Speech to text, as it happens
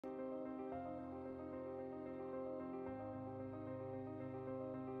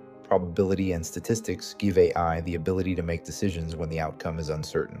probability and statistics give AI the ability to make decisions when the outcome is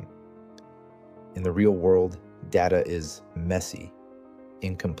uncertain. In the real world, data is messy,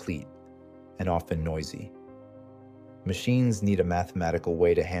 incomplete, and often noisy. Machines need a mathematical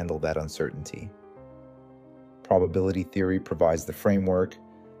way to handle that uncertainty. Probability theory provides the framework,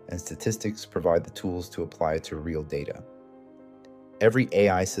 and statistics provide the tools to apply it to real data. Every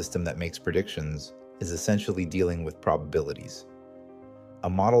AI system that makes predictions is essentially dealing with probabilities. A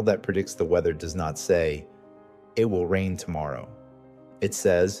model that predicts the weather does not say, "It will rain tomorrow." It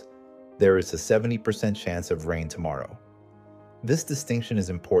says, "There is a 70% chance of rain tomorrow." This distinction is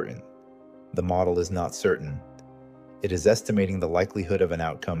important. The model is not certain. It is estimating the likelihood of an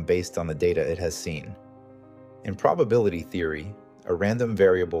outcome based on the data it has seen. In probability theory, a random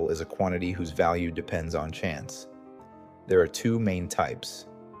variable is a quantity whose value depends on chance. There are two main types.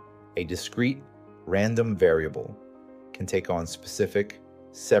 A discrete, random variable can take on specific,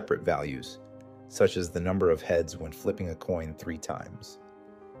 separate values, such as the number of heads when flipping a coin 3 times.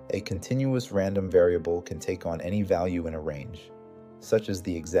 A continuous random variable can take on any value in a range, such as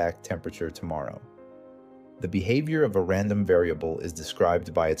the exact temperature tomorrow. The behavior of a random variable is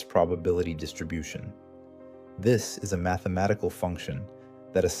described by its probability distribution. This is a mathematical function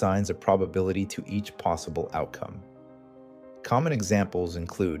that assigns a probability to each possible outcome. Common examples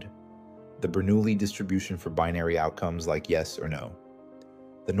include the Bernoulli distribution for binary outcomes like yes or no,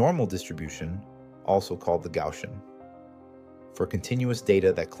 the normal distribution, also called the Gaussian, for continuous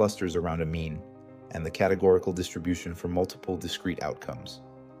data that clusters around a mean, and the categorical distribution for multiple discrete outcomes.